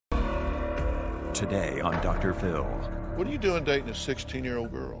Today on Dr. Phil. What are you doing dating a 16-year-old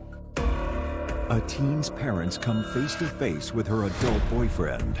girl? A teen's parents come face to face with her adult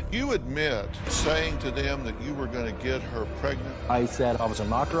boyfriend. You admit saying to them that you were going to get her pregnant? I said I was going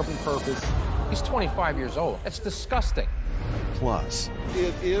to knock her up on purpose. He's 25 years old. That's disgusting. Plus,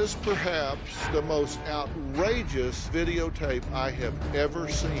 it is perhaps the most outrageous videotape I have ever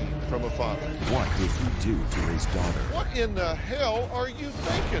seen from a father. what did he do to his daughter? What in the hell are you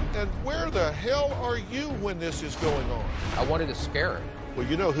thinking? And where the hell are you when this is going on? I wanted to scare her. Well,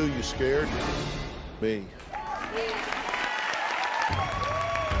 you know who you scared? Me.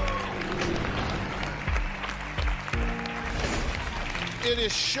 It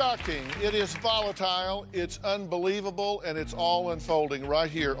is shocking, it is volatile, it's unbelievable, and it's all unfolding right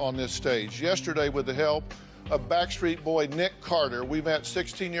here on this stage. Yesterday, with the help of Backstreet Boy Nick Carter, we met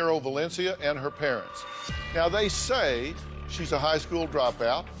 16-year-old Valencia and her parents. Now, they say she's a high school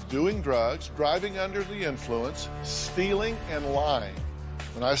dropout, doing drugs, driving under the influence, stealing and lying.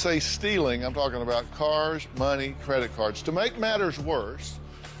 When I say stealing, I'm talking about cars, money, credit cards. To make matters worse,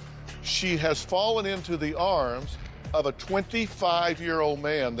 she has fallen into the arms of a 25-year-old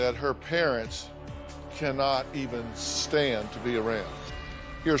man that her parents cannot even stand to be around.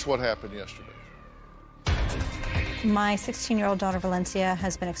 Here's what happened yesterday. My 16-year-old daughter, Valencia,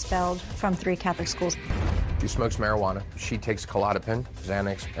 has been expelled from 3 Catholic schools. She smokes marijuana. She takes Klonopin,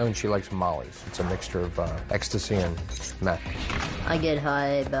 Xanax, and she likes Molly's. It's a mixture of ecstasy and meth. I get high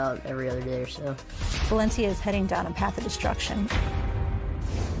about every other day or so. Valencia is heading down a path of destruction.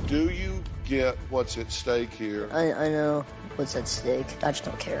 Do you get what's at stake here? I know what's at stake. I just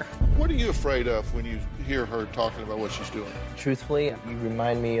don't care. What are you afraid of when you hear her talking about what she's doing? Truthfully, you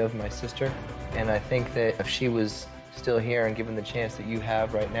remind me of my sister, and I think that if she was still here and given the chance that you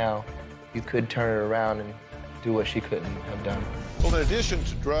have right now, you could turn it around and do what she couldn't have done. Well, in addition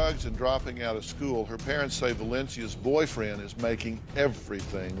to drugs and dropping out of school, her parents say Valencia's boyfriend is making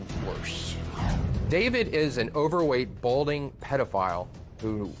everything worse. David is an overweight, balding pedophile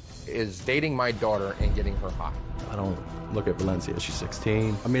who is dating my daughter and getting her high. I don't look at Valencia. She's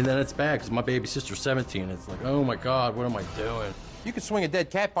 16. I mean, then it's bad because my baby sister's 17. It's like, oh my God, what am I doing? You could swing a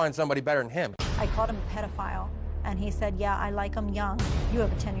dead cat, find somebody better than him. I called him a pedophile, and he said, yeah, I like him young. You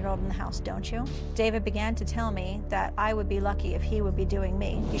have a 10-year-old in the house, don't you? David began to tell me that I would be lucky if he would be doing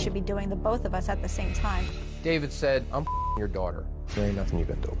me. He should be doing the both of us at the same time. David said, I'm your daughter. There ain't nothing you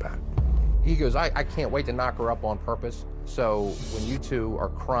can do about it. He goes, I can't wait to knock her up on purpose, so when you two are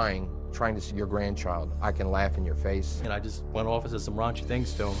crying, trying to see your grandchild, I can laugh in your face. And I just went off and said some raunchy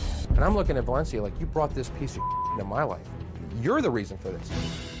things to him. And I'm looking at Valencia like, you brought this piece of into my life. You're the reason for this.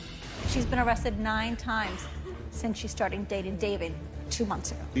 She's been arrested 9 times since she started dating David 2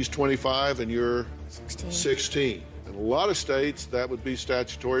 months ago. He's 25 and you're 16. 16. In a lot of states, that would be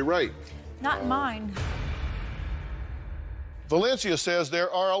statutory rape. Not mine. Valencia says there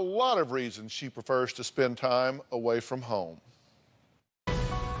are a lot of reasons she prefers to spend time away from home.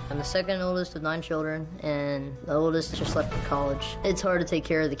 I'm the second oldest of 9 children, and the oldest just left for college. It's hard to take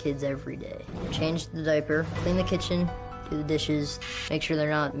care of the kids every day. Change the diaper, clean the kitchen, do the dishes, make sure they're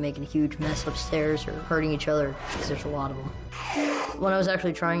not making a huge mess upstairs or hurting each other, because there's a lot of them. When I was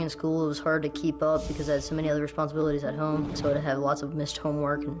actually trying in school, it was hard to keep up because I had so many other responsibilities at home, so I'd have lots of missed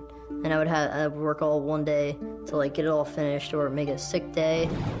homework, and I would work all one day to like get it all finished or make a sick day.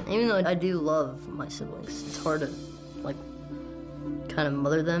 Even though I do love my siblings, it's hard to like kind of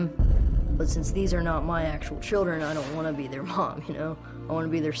mother them. But since these are not my actual children, I don't want to be their mom, you know? I want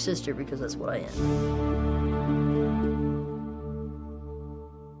to be their sister because that's what I am.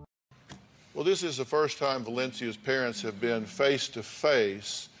 Well, this is the first time Valencia's parents have been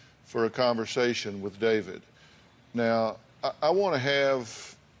face-to-face for a conversation with David. Now, I want to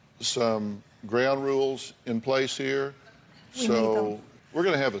have some ground rules in place here. So we're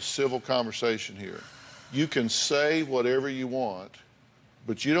going to have a civil conversation here. You can say whatever you want,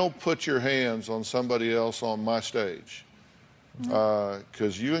 but you don't put your hands on somebody else on my stage.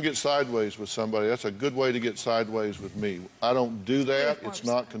 Because you can get sideways with somebody. That's a good way to get sideways with me. I don't do that. It's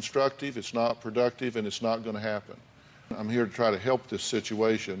not constructive, it's not productive, and it's not going to happen. I'm here to try to help this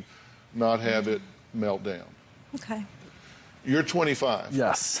situation, not have it melt down. Okay. You're 25.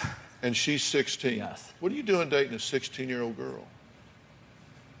 Yes. And she's 16. Yes. What are you doing dating a 16-year-old girl?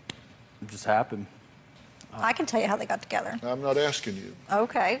 It just happened. I can tell you how they got together. I'm not asking you.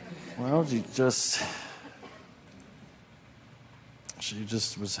 Okay. Well, she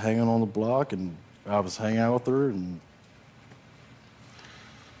just was hanging on the block, and I was hanging out with her, and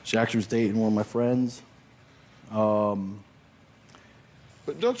she actually was dating one of my friends.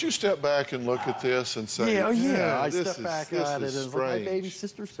 But don't you step back and look at this and say, I this step back at it. It's like my baby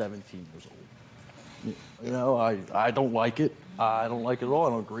sister's 17 years old. You know, I don't like it. I don't like it at all. I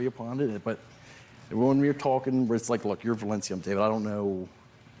don't agree upon it. But when we're talking, it's like, look, you're Valencia, I'm David. I don't know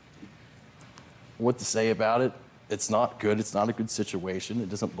what to say about it. It's not good. It's not a good situation. It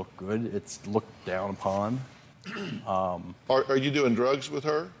doesn't look good. It's looked down upon. Are you doing drugs with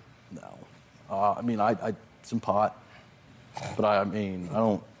her? No. I mean, I some pot, but I mean,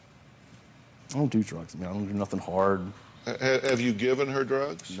 I don't do drugs. I mean, I don't do nothing hard. Have you given her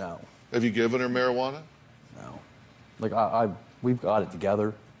drugs? No. Have you given her marijuana? No. Like we've got it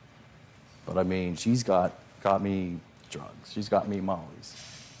together, but I mean, she's got me drugs. She's got me mollies.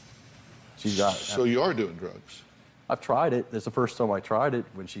 She's got. So you are doing drugs? I've tried it. It's the first time I tried it.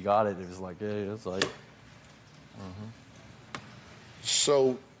 When she got it, it was like, hey, it's like.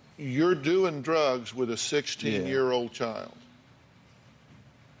 So you're doing drugs with a 16-year-old child,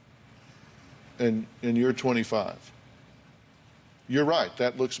 and you're 25. You're right.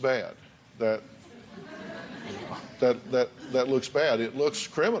 That looks bad. That looks bad. It looks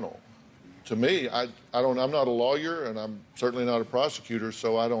criminal to me. I'm not a lawyer, and I'm certainly not a prosecutor,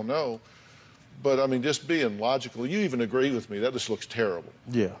 so I don't know. But I mean, just being logical, you even agree with me. That just looks terrible.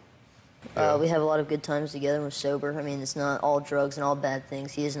 Yeah. We have a lot of good times together. We're sober. I mean, it's not all drugs and all bad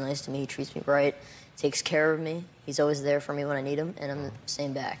things. He is nice to me. He treats me right. Takes care of me. He's always there for me when I need him, and I'm the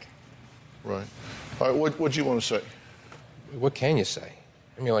same back. Right. All right, what do you want to say? What can you say?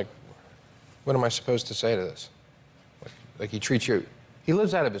 I mean, like, what am I supposed to say to this? Like he treats you... He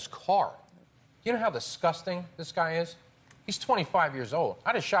lives out of his car. You know how disgusting this guy is? He's 25 years old.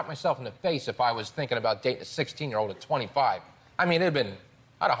 I'd have shot myself in the face if I was thinking about dating a 16-year-old at 25. I mean, I'd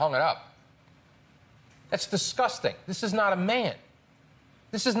have hung it up. That's disgusting. This is not a man.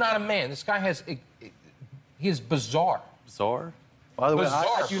 This is not a man. This guy he is bizarre. Bizarre? By the way, Bizarre,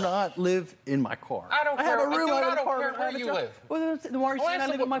 I do not live in my car. I don't care. have a room, Dude, I I don't care where you live. Well, then why are you saying I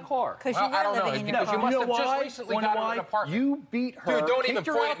live in my car? Because Well, you I were don't know, living in your because you car. must have why? just recently Wanna got why? an apartment. You beat her. Dude, don't even kicked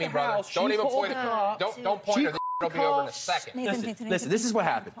her point out at me, the brother. house, Don't she even called point the at me. cops. Don't point at me. It'll be over in a second. Listen, this is what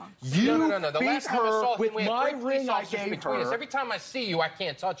happened. You No. The beat last time I her saw him, with we had my 3 police ring I officers gave between us. her. Every time I see you, I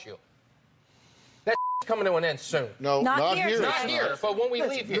can't touch you. That coming to an end soon. No, Not here, here. Not Not here, but when we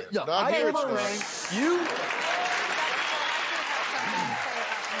leave here. No, Not I here, gave her a it's ring. You.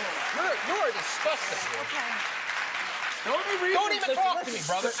 You're disgusting. Okay. Don't even talk to me,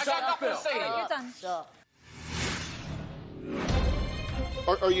 brother. I got nothing to say to you. You're done. Stop.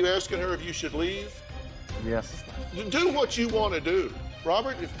 Are you asking her if you should leave? Yes. Do what you want to do.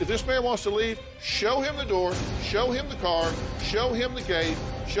 Robert, if this man wants to leave, show him the door, show him the car, show him the gate,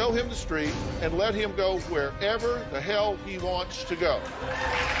 show him the street, and let him go wherever the hell he wants to go.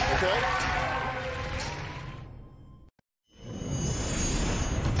 Okay?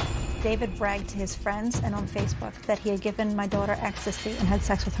 David bragged to his friends and on Facebook that he had given my daughter ecstasy and had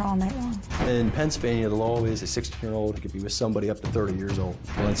sex with her all night long. In Pennsylvania, the law is a 16-year-old could be with somebody up to 30 years old.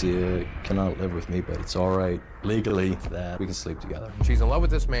 Valencia cannot live with me, but it's all right legally that we can sleep together. She's in love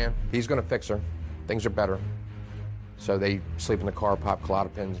with this man. He's going to fix her. Things are better. So they sleep in the car, pop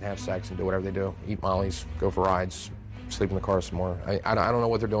Klonopins, and have sex and do whatever they do. Eat mollies, go for rides, sleep in the car some more. I don't know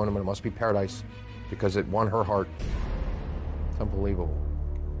what they're doing, but it must be paradise because it won her heart. It's unbelievable.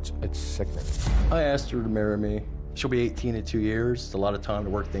 It's sickening. I asked her to marry me. She'll be 18 in 2 years. It's a lot of time to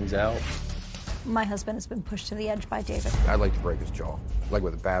work things out. My husband has been pushed to the edge by David. I'd like to break his jaw, like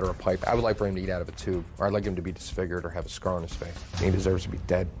with a bat or a pipe. I would like for him to eat out of a tube, or I'd like him to be disfigured or have a scar on his face. He deserves to be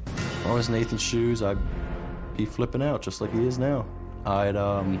dead. If I was in Nathan's shoes, I'd be flipping out just like he is now. I'd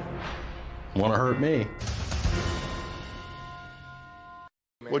want to hurt me.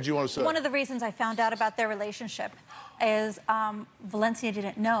 What do you want to say? One of the reasons I found out about their relationship is Valencia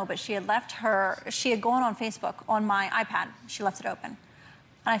didn't know, but she had gone on Facebook on my iPad. She left it open.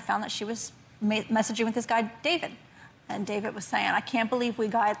 And I found that she was messaging with this guy, David. And David was saying, I can't believe we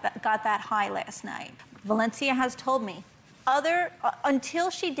got that high last night. Valencia has told me,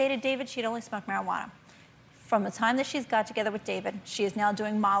 until she dated David, she'd only smoked marijuana. From the time that she's got together with David, she is now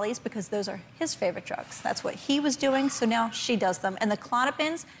doing mollies because those are his favorite drugs. That's what he was doing, so now she does them. And the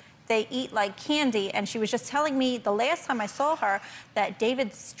Klonopins, they eat like candy, and she was just telling me the last time I saw her that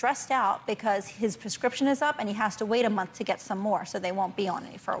David's stressed out because his prescription is up and he has to wait a month to get some more, so they won't be on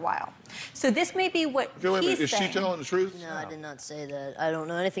it for a while. So this may be what he's saying. Is she telling the truth? No, I did not say that. I don't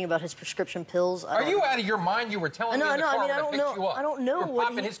know anything about his prescription pills. Are you out of your mind? You were telling me in the car when I picked you up. I don't know You're what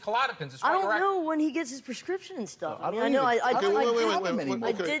popping his Klonopins. I don't know when he gets his prescription and stuff. I mean, I know.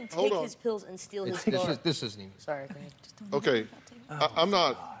 I did take his pills and steal his car. This isn't even. Sorry. Okay, I'm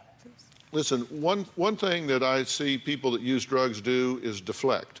not. Listen, one thing that I see people that use drugs do is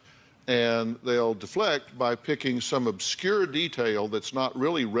deflect. And they'll deflect by picking some obscure detail that's not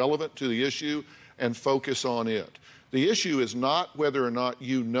really relevant to the issue and focus on it. The issue is not whether or not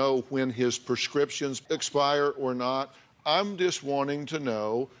you know when his prescriptions expire or not. I'm just wanting to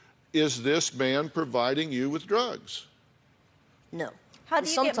know, is this man providing you with drugs? No. How do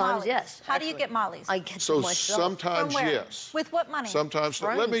you Sometimes, get Molly's? yes. How do you actually. get Molly's? I get So them myself. sometimes From where? yes. With what money? Sometimes.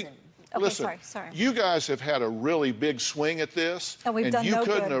 Let Friends me and- Okay, listen. sorry. You guys have had a really big swing at this, And we've done you no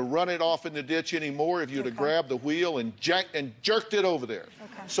couldn't good. have run it off in the ditch anymore if you'd have grabbed the wheel and jerked it over there.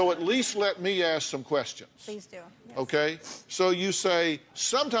 Okay. So at least let me ask some questions. Please do. Yes. Okay? So you say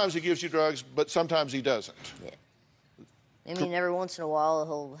sometimes he gives you drugs, but sometimes he doesn't. Yeah. I mean, every once in a while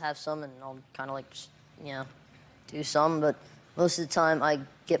he'll have some, and I'll kind of like, just, you know, do some. But most of the time, I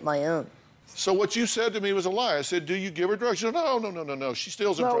get my own. So what you said to me was a lie. I said, do you give her drugs? You said, no. She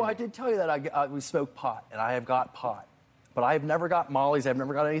steals them from No, me. I did tell you that we smoke pot, and I have got pot. But I've never got Molly's. I've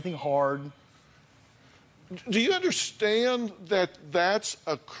never got anything hard. Do you understand that that's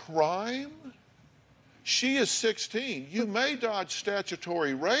a crime? She is 16. You may dodge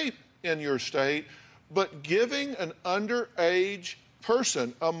statutory rape in your state, but giving an underage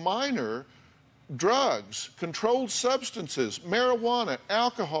person, a minor, drugs, controlled substances, marijuana,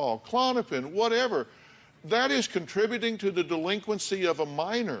 alcohol, Klonopin, whatever, that is contributing to the delinquency of a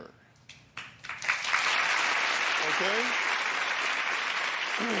minor. Okay?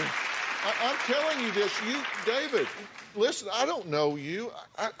 I'm telling you this. David, listen, I don't know you.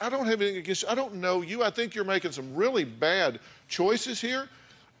 I don't have anything against you. I don't know you. I think you're making some really bad choices here.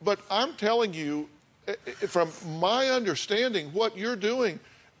 But I'm telling you, from my understanding, what you're doing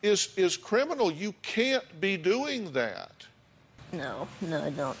is criminal. You can't be doing that. No,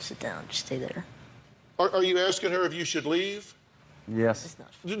 I don't. Sit down. Just stay there. Are you asking her if you should leave? Yes.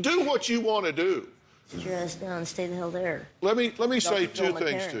 Do what you want to do. Sit your ass down and stay the hell there. Let me say Don't two my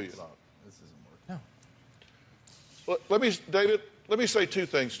things to parents. you. David, let me say two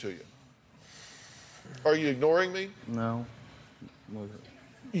things to you. Are you ignoring me? No.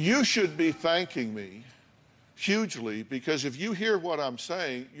 You should be thanking me hugely, because if you hear what I'm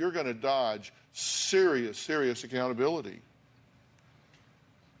saying, you're going to dodge serious accountability.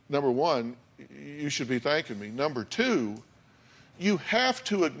 Number one, you should be thanking me. Number two, you have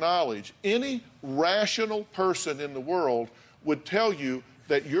to acknowledge any rational person in the world would tell you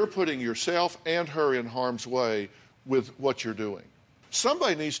that you're putting yourself and her in harm's way with what you're doing.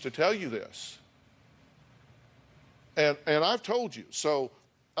 Somebody needs to tell you this. And I've told you. So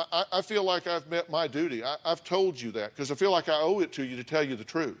I feel like I've met my duty. I've told you that because I feel like I owe it to you to tell you the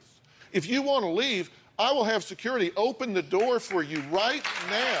truth. If you want to leave, I will have security open the door for you right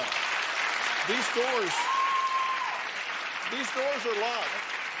now. These doors are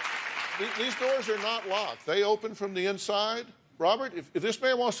locked. These doors are not locked. They open from the inside. Robert, if this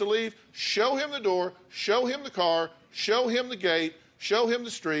man wants to leave, show him the door, show him the car, show him the gate, show him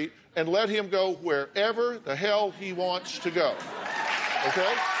the street, and let him go wherever the hell he wants to go.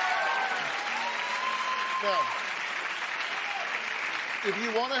 Okay? Now, if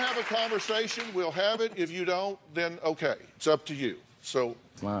you want to have a conversation, we'll have it. If you don't, then okay. It's up to you. So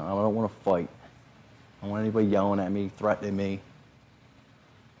I don't want to fight. I don't want anybody yelling at me, threatening me.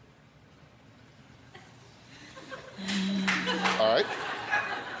 all right.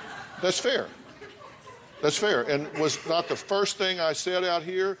 That's fair. That's fair. And was not the first thing I said out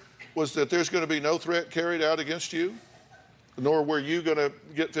here was that there's going to be no threat carried out against you, nor were you going to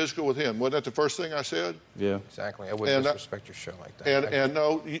get physical with him. Wasn't that the first thing I said? Yeah. Exactly. I wouldn't disrespect your show like that. And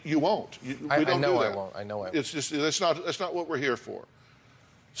no, you won't. We don't do that. I won't. I know I won't. It's just that's not what we're here for.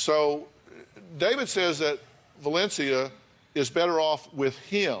 So David says that Valencia is better off with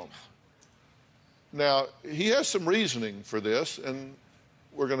him. Now, he has some reasoning for this, and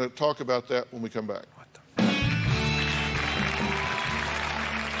we're going to talk about that when we come back.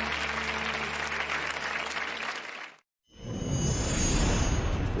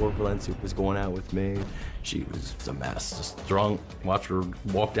 Before Valencia was going out with me, she was a mess, just drunk. Watch her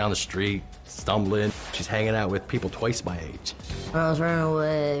walk down the street, stumbling. She's hanging out with people twice my age. When I was running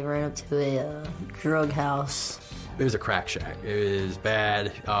away, ran up to a drug house. It was a crack shack. It was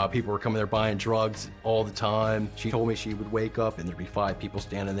bad. People were coming there buying drugs all the time. She told me she would wake up and there'd be 5 people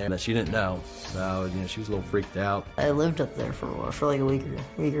standing there that she didn't know. So, she was a little freaked out. I lived up there for a while, for like a week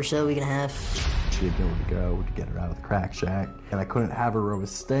or so, week and a half. She had nowhere to go to get her out of the crack shack. And I couldn't have her where I was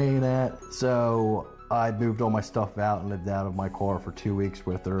staying at. So I moved all my stuff out and lived out of my car for 2 weeks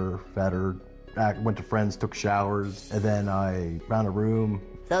with her, fed her, went to friends, took showers, and then I found a room.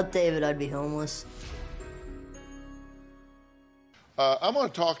 Without David, I'd be homeless. I'm going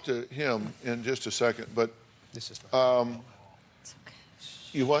to talk to him in just a second, but This is not.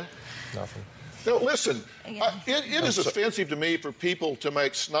 you what? Nothing. No, listen, it is offensive to me for people to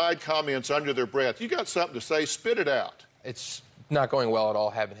make snide comments under their breath. You got something to say, spit it out. It's not going well at all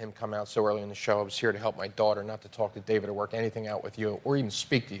having him come out so early in the show. I was here to help my daughter, not to talk to David or work anything out with you or even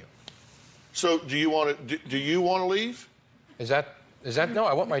speak to you. So do you want to leave? Is that no,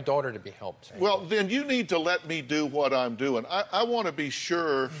 I want my daughter to be helped. Well, then you need to let me do what I'm doing. I want to be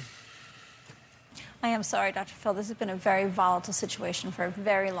sure. I am sorry, Dr. Phil. This has been a very volatile situation for a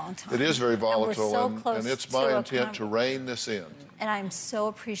very long time. It is very volatile, and it's my intent to rein this in. And I'm so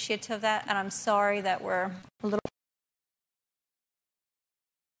appreciative of that, and I'm sorry that we're a little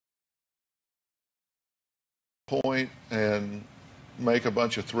point and make a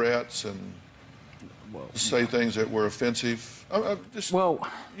bunch of threats and say things that were offensive.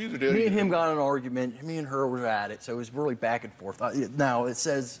 Me and him got in an argument. Me and her were at it, so it was really back and forth. Now, it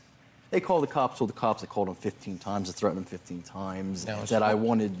says they called the cops, so the cops, they called him 15 times, they threatened him 15 times, that I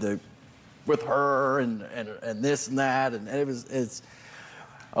wanted with her and this and that, and it's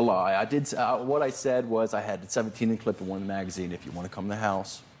a lie. I did, what I said was I had 17 in the clip and one in the magazine if you want to come to the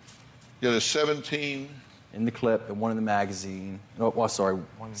house. Yeah, there's 17 in the clip and one in the magazine. Oh, sorry,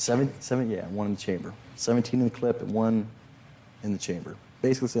 one in the chamber. 17 in the clip and one in the chamber.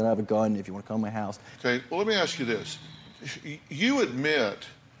 Basically said I have a gun if you want to come to my house. Okay, well, let me ask you this. You admit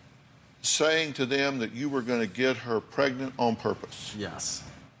saying to them that you were going to get her pregnant on purpose. Yes.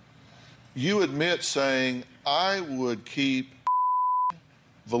 You admit saying, I would keep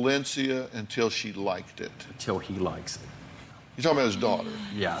Valencia until she liked it. Until he likes it. You're talking about his daughter?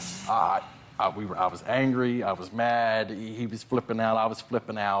 Yes. I was angry, I was mad, he was flipping out, I was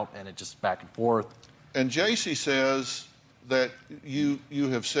flipping out, and it just back and forth. And JC says that you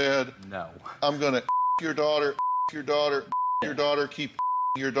have said, no, I'm going to your daughter, keep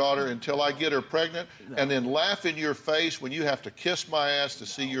your daughter until I get her pregnant, and then laugh in your face when you have to kiss my ass to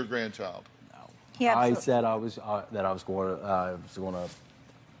see your grandchild. No. I said I was going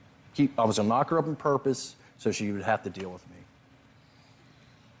to knock her up on purpose so she would have to deal with me.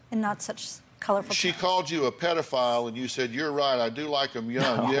 And not such colorful She terms. called you a pedophile, and you said, you're right, I do like them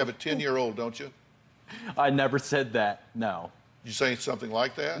young. No. You have a 10-year-old, don't you? I never said that, no. You say something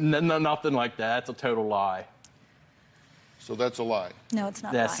like that? No, nothing like that. That's a total lie. So that's a lie? No, it's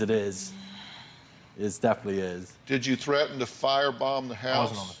not. Yes, it is. It definitely is. Did you threaten to firebomb the house? I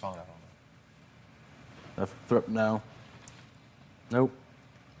wasn't on the phone, I don't know. No. Nope.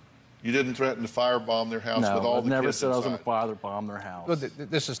 You didn't threaten to firebomb their house with all the kids No, I never said inside. I was going to firebomb their house. Well,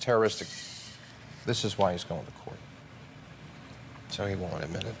 this is terroristic. This is why he's going to court. So he won't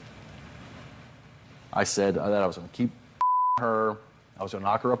admit it. I said that I was going to keep her. I was going to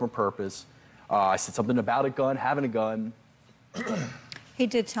knock her up on purpose. I said something about a gun, having a gun. He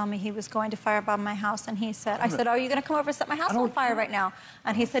did tell me he was going to firebomb my house, and he said, I said, are you going to come over and set my house on fire right now?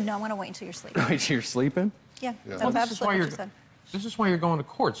 And he said, no, I'm going to wait until you're sleeping. Wait till you're sleeping? Yeah, Yeah. that's absolutely what he said. This is why you're going to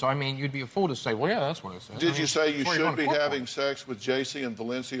court. So, I mean, you'd be a fool to say, well, yeah, that's what I said. Did you say you should be having sex with JC and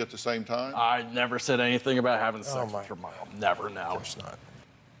Valencia at the same time? I never said anything about having sex with your mom. Never, no. Of course not.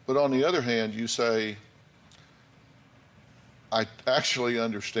 But on the other hand, you say, I actually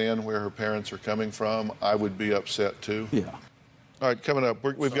understand where her parents are coming from. I would be upset too. Yeah. All right, coming up,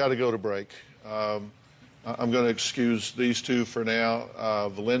 we've got to go to break. I'm going to excuse these two for now.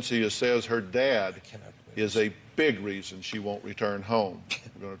 Valencia says her dad is a big reason she won't return home.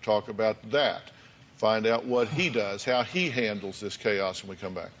 We're going to talk about that, find out what he does, how he handles this chaos when we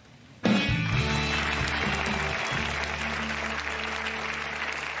come back.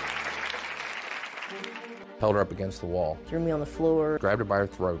 Held her up against the wall. Threw me on the floor. Grabbed her by her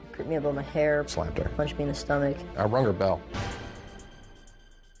throat. Gripped me up by my hair. Slapped her. Punched me in the stomach. I rung her bell.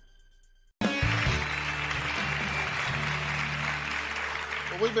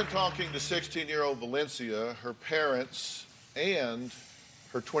 Well, we've been talking to 16-year-old Valencia, her parents, and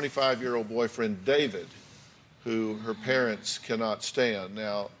her 25-year-old boyfriend, David, who her parents cannot stand.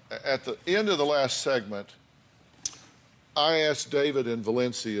 Now, at the end of the last segment, I asked David and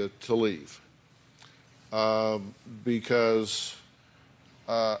Valencia to leave because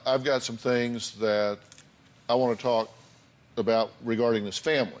I've got some things that I want to talk about regarding this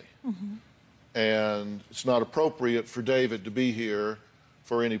family. Mm-hmm. And it's not appropriate for David to be here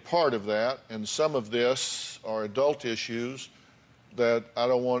for any part of that. And some of this are adult issues that I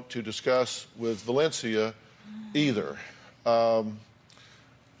don't want to discuss with Valencia either. But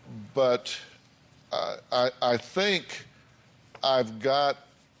I think I've got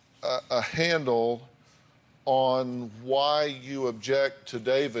a handle on why you object to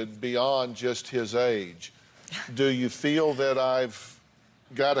David beyond just his age. Do you feel that I've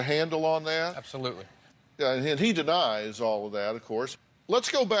got a handle on that? Absolutely. And he denies all of that, of course. let's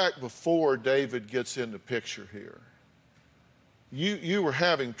go back before David gets in the picture here. You were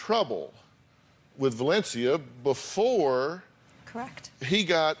having trouble with Valencia before Correct. he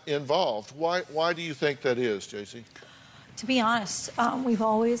got involved. Why do you think that is, JC? To be honest, we've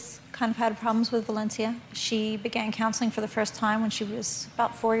always kind of had problems with Valencia. She began counseling for the first time when she was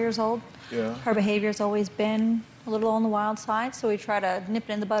about 4 years old. Yeah. Her behavior's always been a little on the wild side, so we try to nip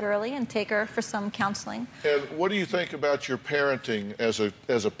it in the bud early and take her for some counseling. And what do you think about your parenting as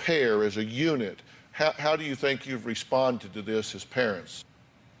a pair, as a unit? How do you think you've responded to this as parents?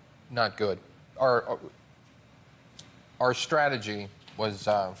 Not good. Our strategy was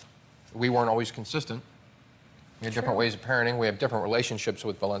we weren't always consistent. We had different ways of parenting. We have different relationships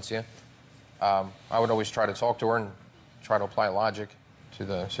with Valencia. I would always try to talk to her and try to apply logic to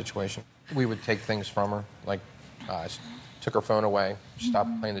the situation. We would take things from her, like took her phone away, stopped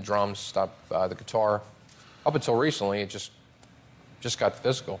playing the drums, stopped the guitar. Up until recently, it just got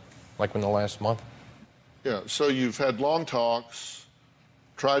physical, like in the last month. Yeah, so you've had long talks,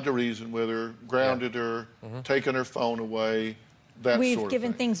 tried to reason with her, grounded her, taken her phone away, that sort of thing. We've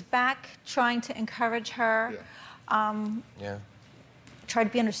given things back, trying to encourage her. Yeah. Try to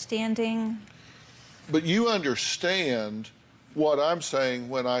be understanding. But you understand what I'm saying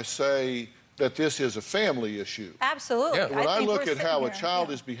when I say that this is a family issue. Absolutely. Yeah. When I think look we're at how a sitting here,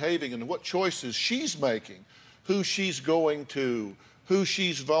 child is behaving and what choices she's making, who she's going to, who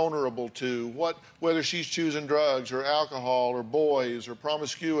she's vulnerable to, whether she's choosing drugs or alcohol or boys or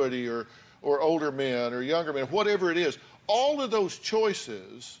promiscuity or older men or younger men, whatever it is, all of those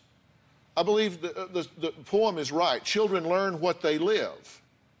choices, I believe the poem is right. Children learn what they live.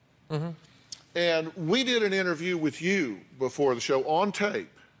 And we did an interview with you before the show on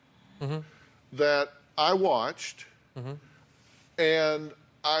tape that I watched, and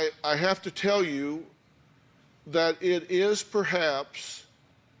I have to tell you that it is perhaps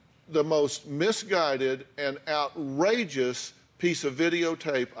the most misguided and outrageous piece of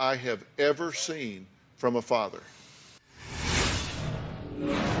videotape I have ever seen from a father.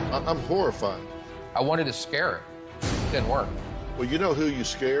 I'm horrified. I wanted to scare her. It didn't work. Well, you know who you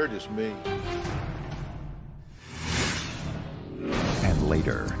scared is me. And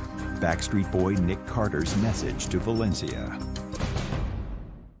later, Backstreet Boy Nick Carter's message to Valencia.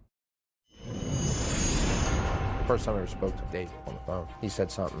 The first time I ever spoke to Dave on the phone, he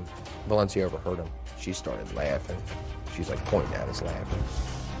said something. Valencia overheard him. She started laughing. She's like pointing at us laughing.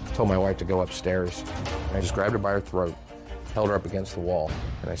 I told my wife to go upstairs. And I just grabbed her by her throat, held her up against the wall,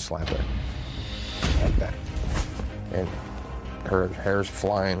 and I slapped her like that. And her hair's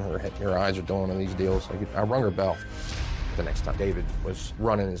flying, her eyes are doing all these deals. I rung her bell. The next time David was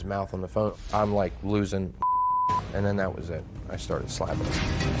running his mouth on the phone, I'm like losing, and then that was it. I started slapping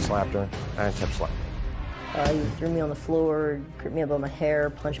her. Slapped her, and I kept slapping her. He threw me on the floor, gripped me up by my hair,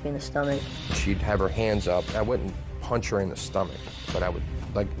 punched me in the stomach. She'd have her hands up. I wouldn't punch her in the stomach, but I would,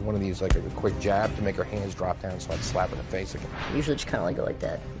 like one of these, like a quick jab to make her hands drop down so I'd slap her in the face again. I usually just kind of like go like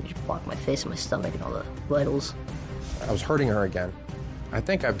that. You just block my face and my stomach and all the vitals. I was hurting her again. I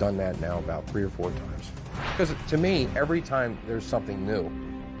think I've done that now about 3 or 4 times. Because to me, every time there's something new,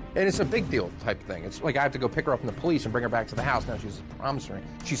 and it's a big deal type thing. It's like I have to go pick her up from the police and bring her back to the house. Now she's a promissory.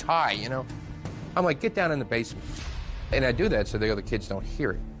 She's high, you know? I'm like, get down in the basement. And I do that so the other kids don't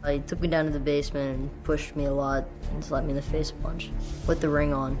hear it. He took me down to the basement and pushed me a lot and slapped me in the face a bunch. Put the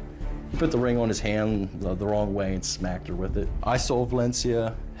ring on. He put the ring on his hand the wrong way and smacked her with it. I saw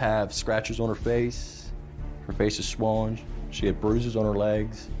Valencia have scratches on her face. Her face is swollen. She had bruises on her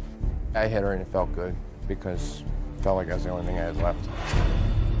legs. I hit her and it felt good because it felt like that was the only thing I had left.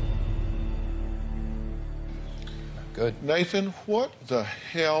 Good. Nathan, what the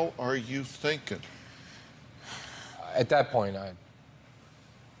hell are you thinking? At that point,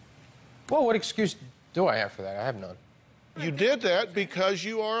 well, what excuse do I have for that? I have none. You did that because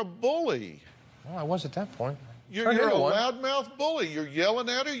you are a bully. Well, I was at that point. You're a loudmouth bully. You're yelling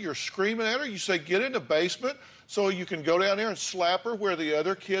at her, you're screaming at her. You say, get in the basement so you can go down there and slap her where the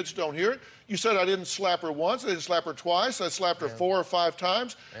other kids don't hear it. You said I didn't slap her once, I didn't slap her twice, I slapped her 4 or 5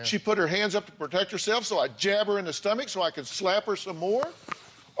 times. She put her hands up to protect herself, so I jab her in the stomach so I could slap her some more.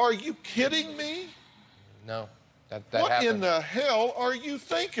 Are you kidding me? No, that what happened. in the hell are you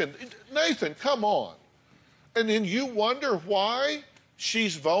thinking? Nathan, come on. And then you wonder why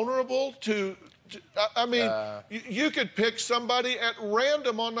she's vulnerable to I mean, you could pick somebody at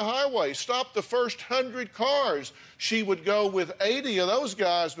random on the highway, stop the first 100 cars. She would go with 80 of those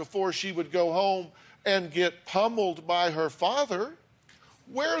guys before she would go home and get pummeled by her father.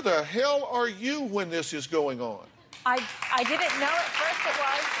 Where the hell are you when this is going on? I didn't know at first it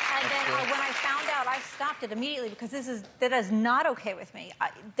was, and then when I found out, I stopped it immediately because that is not okay with me.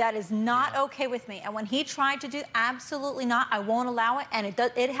 That is not okay with me. And when he tried to do, absolutely not. I won't allow it, and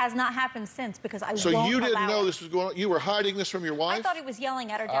it has not happened since because I won't allow it. So you didn't know this was going on? You were hiding this from your wife? I thought he was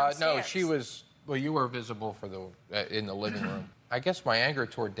yelling at her downstairs. No, she was. Well, you were visible for in the living room. I guess my anger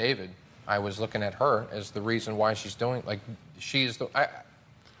toward David, I was looking at her as the reason why she's doing. Like, she is the. I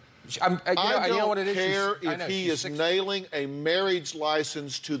don't care if he is nailing a marriage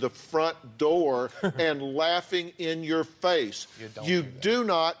license to the front door and laughing in your face. You do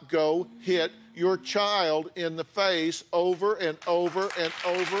not go hit your child in the face over and over and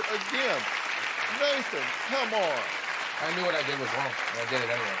over again. Nathan, come on. I knew what I did was wrong, and I did it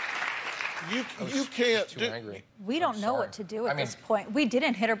anyway. You can't too angry. We don't know what to do at this point. We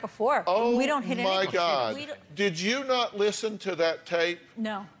didn't hit her before. Oh, we don't hit my God. Did you not listen to that tape?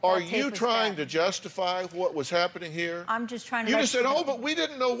 No. Are you trying to justify what was happening here? I'm just trying to... You just said, oh, but we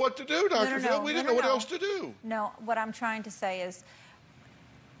didn't know what to do, Dr. Phil. We didn't know what else to do. No, what I'm trying to say is,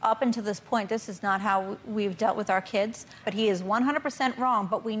 up until this point, this is not how we've dealt with our kids. But he is 100% wrong,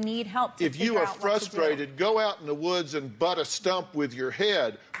 but we need help to figure out what to do. If you are frustrated, go out in the woods and butt a stump with your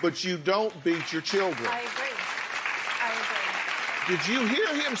head, but you don't beat your children. I agree. Did you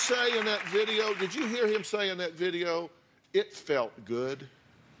hear him say in that video, it felt good?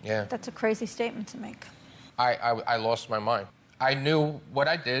 Yeah. That's a crazy statement to make. I lost my mind. I knew what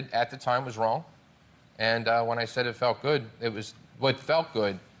I did at the time was wrong. And when I said it felt good, what felt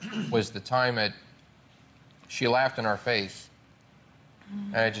good was the time she laughed in our face.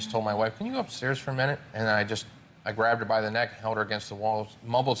 And I just told my wife, can you go upstairs for a minute? And I grabbed her by the neck, held her against the wall,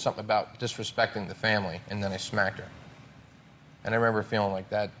 mumbled something about disrespecting the family, and then I smacked her. And I remember feeling like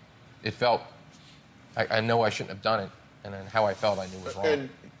that. It felt, I know I shouldn't have done it, and then how I felt I knew was wrong. And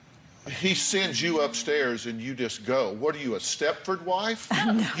he sends you upstairs and you just go. What are you, a Stepford wife?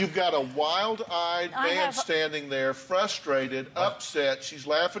 No. You've got a wild-eyed man standing there, frustrated, upset. She's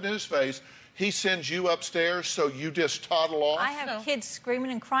laughing in his face. He sends you upstairs, so you just toddle off? I have kids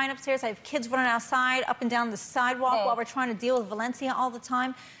screaming and crying upstairs. I have kids running outside, up and down the sidewalk while we're trying to deal with Valencia all the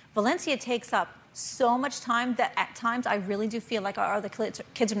time. Valencia takes up so much time that at times I really do feel like our other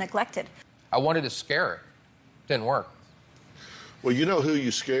kids are neglected. I wanted to scare her. Didn't work. Well, you know who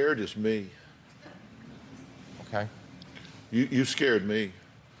you scared is me. Okay. You scared me.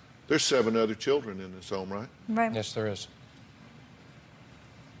 There's 7 other children in this home, right? Right. Yes, there is.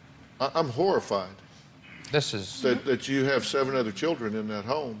 I'm horrified. This is... That you have 7 other children in that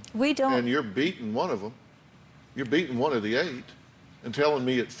home. We don't... And you're beating one of them. You're beating one of the 8 and telling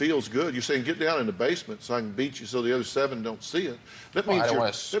me it feels good. You're saying, get down in the basement so I can beat you so the other 7 don't see it. That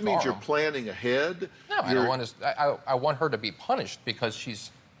means you're planning ahead. No, I don't want to... I want her to be punished because she's...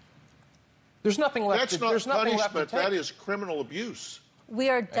 There's nothing left to... That's not punishment. That is criminal abuse. We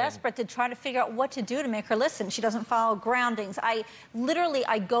are desperate to try to figure out what to do to make her listen. She doesn't follow groundings. I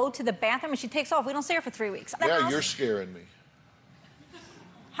go to the bathroom and she takes off. We don't see her for 3 weeks. Yeah, you're scaring me.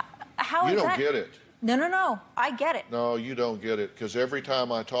 How is that? You don't get it. No. I get it. No, you don't get it, because every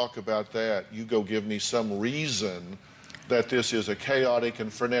time I talk about that, you go give me some reason that this is a chaotic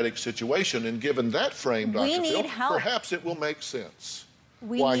and frenetic situation, and given that frame, Dr. Phil, perhaps it will make sense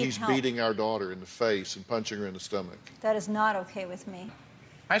why he's beating our daughter in the face and punching her in the stomach. That is not okay with me.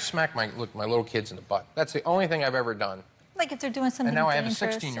 I smack my little kids in the butt. That's the only thing I've ever done. Like if they're doing something And now I have a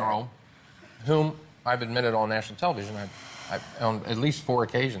dangerous 16-year-old whom I've admitted on national television, on at least 4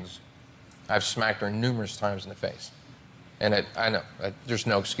 occasions, I've smacked her numerous times in the face. And I know, there's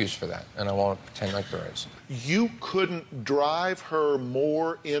no excuse for that, and I won't pretend like there is. You couldn't drive her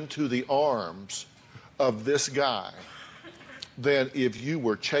more into the arms of this guy than if you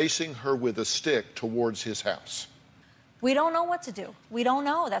were chasing her with a stick towards his house. We don't know what to do. We don't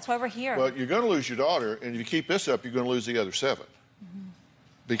know. That's why we're here. Well, you're going to lose your daughter, and if you keep this up, you're going to lose the other 7.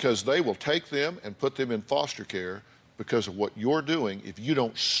 Because they will take them and put them in foster care because of what you're doing if you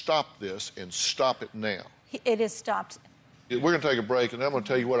don't stop this and stop it now. It is stopped. We're going to take a break, and I'm going to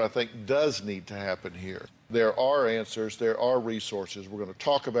tell you what I think does need to happen here. There are answers. There are resources. We're going to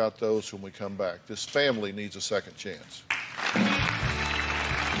talk about those when we come back. This family needs a second chance.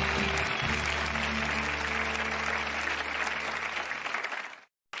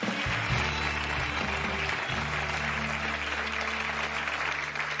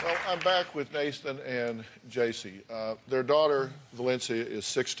 Well, I'm back with Nathan and JC. Their daughter, Valencia, is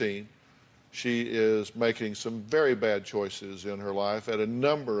 16. She is making some very bad choices in her life at a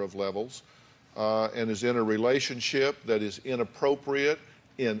number of levels and is in a relationship that is inappropriate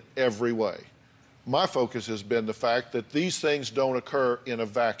in every way. My focus has been the fact that these things don't occur in a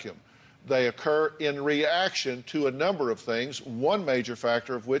vacuum. They occur in reaction to a number of things, one major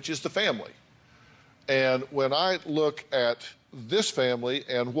factor of which is the family. And when I look at this family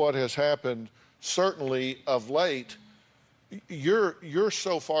and what has happened, certainly of late, you're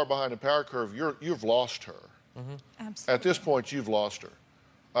so far behind the power curve, you've lost her. Absolutely. At this point, you've lost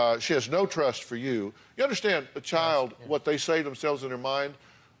her. She has no trust for you. You understand, a child, what they say to themselves in their mind,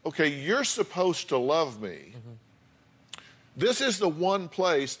 okay, you're supposed to love me. This is the one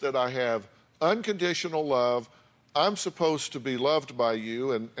place that I have unconditional love. I'm supposed to be loved by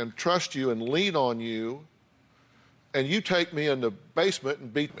you and trust you and lean on you, and you take me in the basement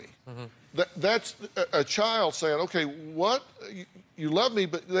and beat me. That's a child saying, okay, what? You love me,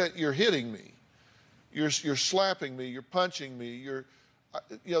 but that you're hitting me. You're slapping me, you're punching me, you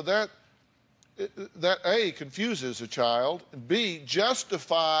know, that A, confuses a child, and B,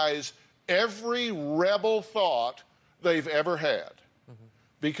 justifies every rebel thought they've ever had.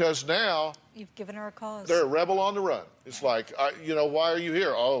 Because now You've given her a cause. they're a rebel on the run. It's like, you know, why are you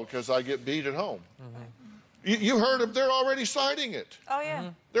here? Oh, because I get beat at home. You heard them, they're already citing it. Oh, yeah.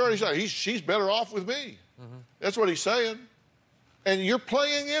 They're already saying, she's better off with me. That's what he's saying. And you're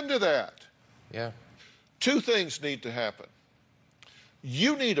playing into that. Yeah. Two things need to happen.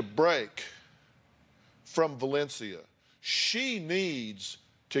 You need a break from Valencia. She needs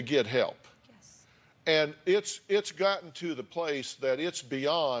to get help. Yes. And it's gotten to the place that it's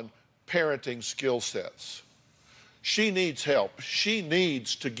beyond parenting skill sets. She needs help. She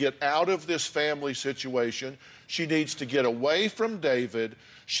needs to get out of this family situation. She needs to get away from David.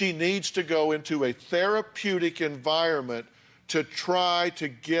 She needs to go into a therapeutic environment to try to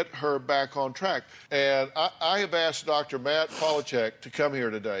get her back on track. And I have asked Dr. Matt Polachek to come here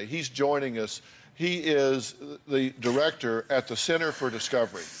today. He's joining us. He is the director at the Center for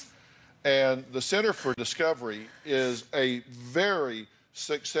Discovery. And the Center for Discovery is a very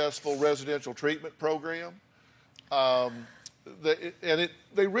successful residential treatment program. They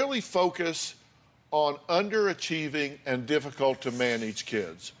really focus on underachieving and difficult to manage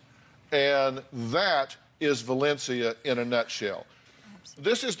kids. And that is Valencia in a nutshell.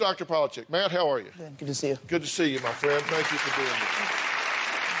 Absolutely. This is Dr. Polachek. Matt, how are you? Good to see you. Good to see you, my friend. Thank you for being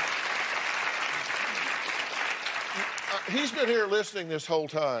here. He's been here listening this whole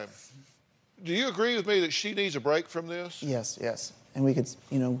time. Do you agree with me that she needs a break from this? Yes, yes. And we could,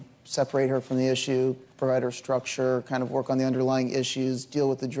 you know, separate her from the issue, provide her structure, kind of work on the underlying issues, deal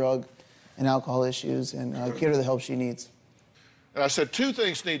with the drug and alcohol issues, and get her the help she needs. And I said two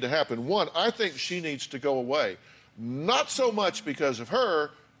things need to happen. One, I think she needs to go away. Not so much because of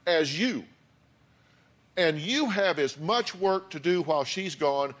her as you. And you have as much work to do while she's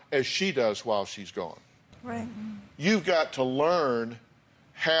gone as she does while she's gone. Right. You've got to learn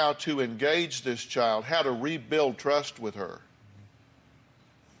how to engage this child, how to rebuild trust with her.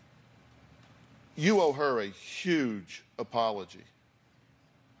 You owe her a huge apology.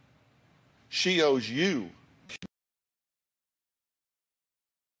 She owes you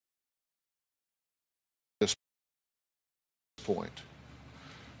this point.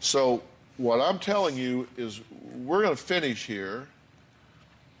 So what I'm telling you is we're going to finish here,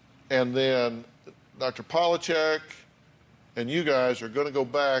 and then Dr. Polachek and you guys are going to go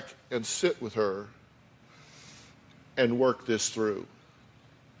back and sit with her and work this through.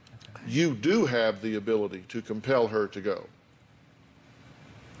 Okay. You do have the ability to compel her to go.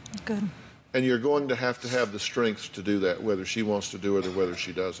 Good. And you're going to have the strength to do that, whether she wants to do it or whether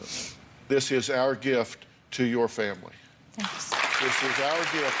she doesn't. This is our gift to your family. Thanks. This is our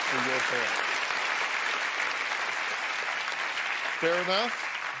gift to your family. Fair enough?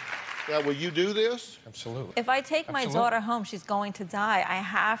 Now, will you do this? Absolutely. If I take my daughter home, she's going to die.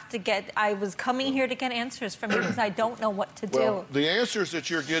 I was coming here to get answers from you because I don't know what to do. Well, the answers that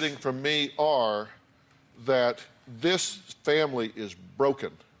you're getting from me are that this family is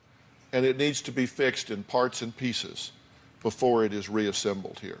broken and it needs to be fixed in parts and pieces before it is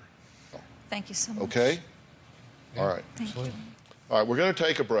reassembled here. Thank you so much. Okay? Yeah. All right. Thank you. All right, we're going to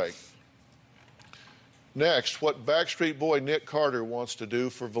take a break. Next, what Backstreet Boy Nick Carter wants to do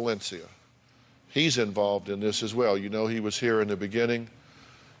for Valencia. He's involved in this as well. You know, he was here in the beginning,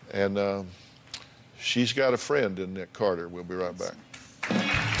 and she's got a friend in Nick Carter. We'll be right back.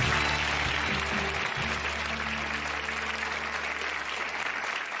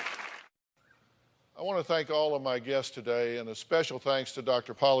 I want to thank all of my guests today, and a special thanks to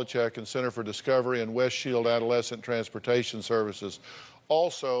Dr. Polachek and Center for Discovery and West Shield Adolescent Transportation Services.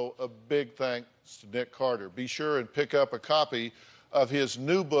 Also, a big thanks to Nick Carter. Be sure and pick up a copy of his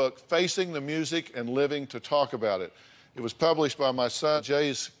new book, Facing the Music and Living to Talk About It. It was published by my son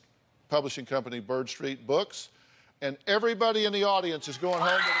Jay's publishing company, Bird Street Books, and everybody in the audience is going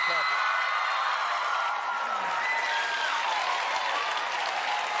home with a copy.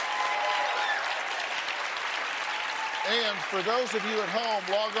 And for those of you at home,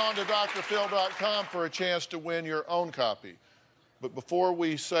 log on to drphil.com for a chance to win your own copy. But before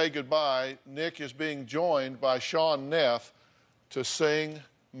we say goodbye, Nick is being joined by Sean Neff to sing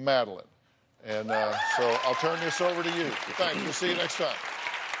Madeline. And so I'll turn this over to you. Thanks. We'll see you next time.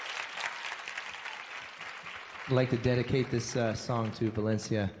 I'd like to dedicate this song to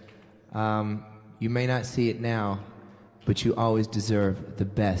Valencia. You may not see it now, but you always deserve the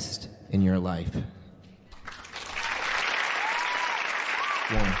best in your life.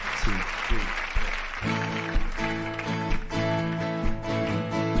 1, 2, 3.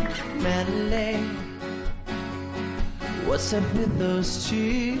 Madeline, what's up with those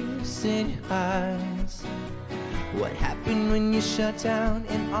tears in your eyes? What happened when you shut down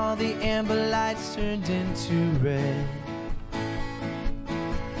and all the amber lights turned into red?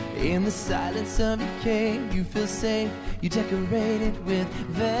 In the silence of your cave, you feel safe. You decorate it with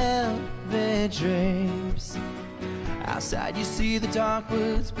velvet drapes. Outside you see the dark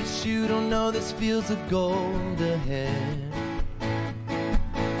woods, but you don't know there's fields of gold ahead.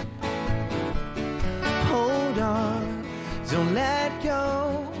 Hold on, don't let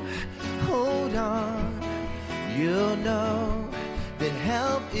go. Hold on, you'll know that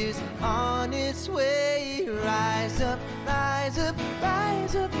help is on its way. Rise up, rise up,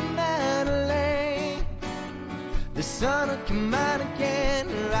 rise up, Madeline. The sun will come out again.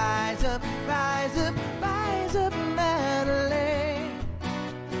 Rise up, rise up, rise up, Madeline.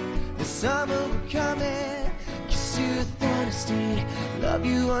 The summer will come in, kiss you with honesty, love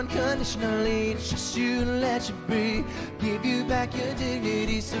you unconditionally, trust you and let you breathe, give you back your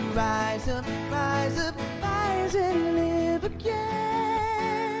dignity. So rise up, rise up, rise and live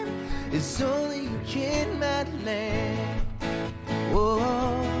again. It's only you can, Madeline. Whoa,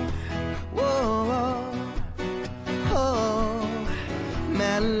 whoa, whoa, oh,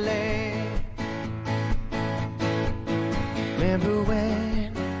 Madeline. Remember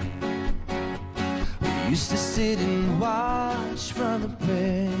when we used to sit and watch from the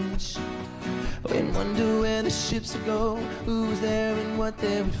bridge, and wonder where the ships would go, who was there and what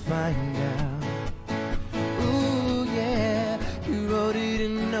they would find out. Ooh, yeah, you wrote it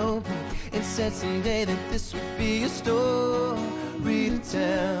in a notebook and said someday that this would be a story to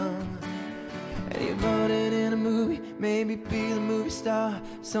tell. And you wrote it in a movie, maybe be the movie star.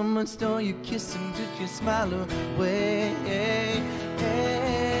 Someone stole your kiss and took your smile away.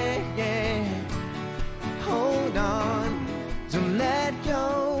 Hold on, don't let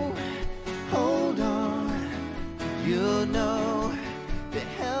go. Hold on, you'll know that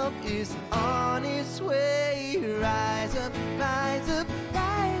help is on its way. Rise up, rise up,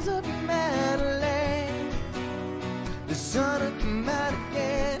 rise up, Madeline. The sun will come out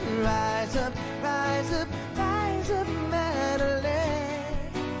again. Rise up, rise up, rise up, Madeline.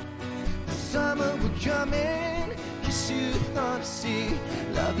 The summer will come in, kiss you with honesty,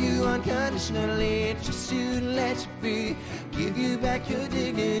 love you unconditionally, trust you and let you be, give you back your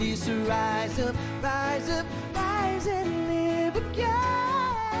dignity. So rise up, rise up, rise and live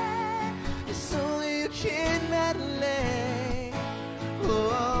again. It's only you can, Madeline.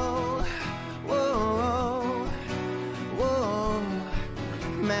 Whoa, whoa, whoa,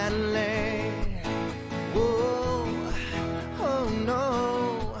 Madeline. Whoa, oh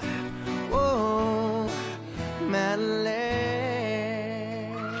no, whoa, Madeline.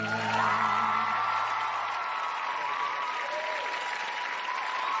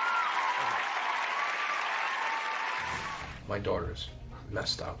 My daughter's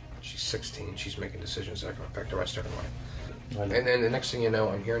messed up. She's 16. She's making decisions that are going to affect the rest of her life. And then the next thing you know,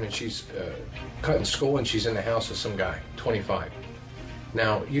 I'm hearing that she's cutting school and she's in the house with some guy, 25.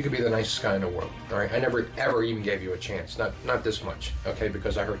 Now, you could be the nicest guy in the world, all right? I never, ever even gave you a chance. Not this much, okay?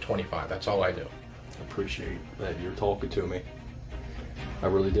 Because I heard 25. That's all I knew. I appreciate that you're talking to me. I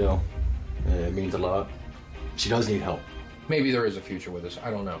really do. It means a lot. She does need help. Maybe there is a future with us.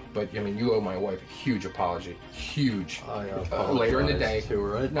 I don't know. But, I mean, you owe my wife a huge apology. Huge. Later in the day. To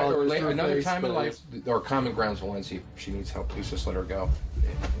her. Or another time in life, or common grounds, Valencia. If she needs help, please just let her go.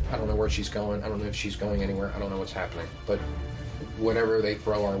 I don't know where she's going. I don't know if she's going anywhere. I don't know what's happening. But whatever they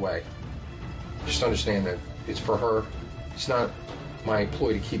throw our way, just understand that it's for her. It's not my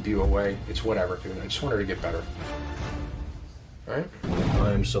ploy to keep you away. It's whatever, dude. I just want her to get better. All right?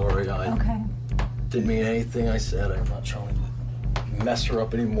 I'm sorry. Okay. Didn't mean anything I said. I'm not trying to mess her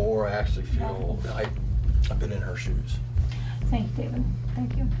up anymore. I actually feel I've been in her shoes. Thank you, David.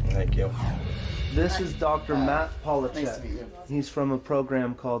 Thank you. Thank you. This is Dr. Matt Polachek. Nice to meet you. He's from a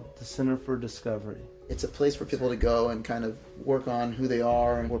program called the Center for Discovery. It's a place for people to go and kind of work on who they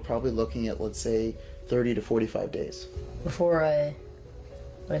are, and we're probably looking at, let's say, 30 to 45 days. Before I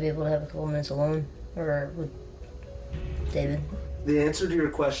might be able to have a couple minutes alone, or would David. The answer to your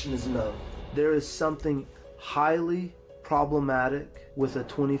question is no. There is something highly problematic with a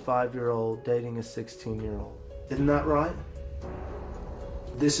 25-year-old dating a 16-year-old. Isn't that right?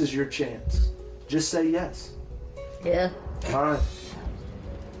 This is your chance. Just say yes. Yeah. All right.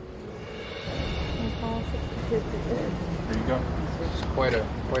 There you go. It's quite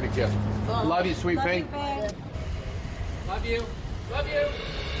a gift. Love you, sweet pea. Love you. Love you. Love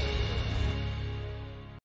you.